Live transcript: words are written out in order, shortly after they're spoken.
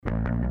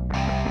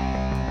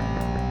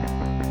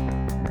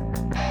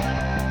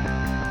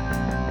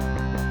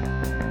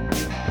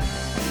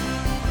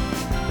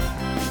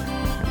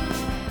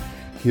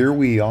Here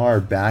we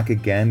are back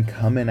again,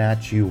 coming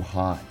at you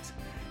hot.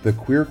 The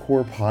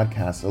QueerCore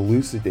Podcast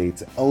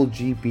elucidates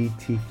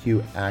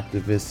LGBTQ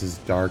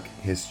activists' dark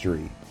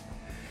history.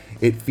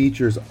 It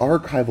features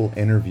archival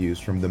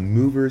interviews from the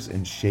movers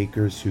and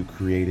shakers who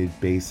created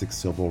basic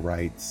civil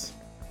rights.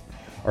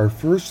 Our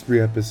first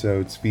 3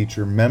 episodes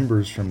feature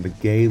members from the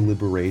Gay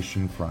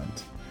Liberation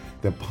Front,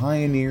 the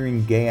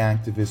pioneering gay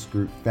activist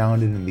group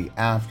founded in the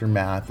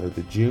aftermath of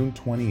the June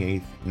 28,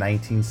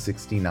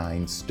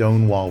 1969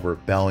 Stonewall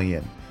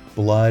Rebellion,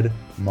 blood,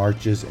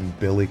 marches, and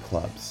billy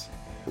clubs.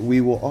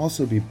 We will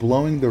also be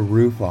blowing the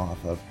roof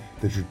off of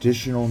the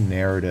traditional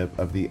narrative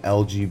of the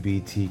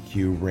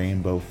LGBTQ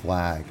Rainbow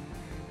Flag.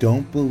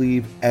 Don't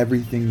believe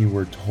everything you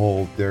were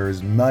told. There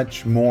is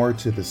much more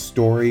to the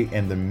story,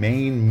 and the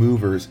main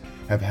movers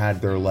have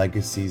had their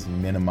legacies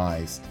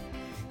minimized.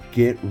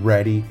 Get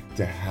ready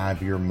to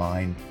have your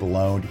mind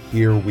blown.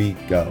 Here we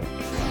go.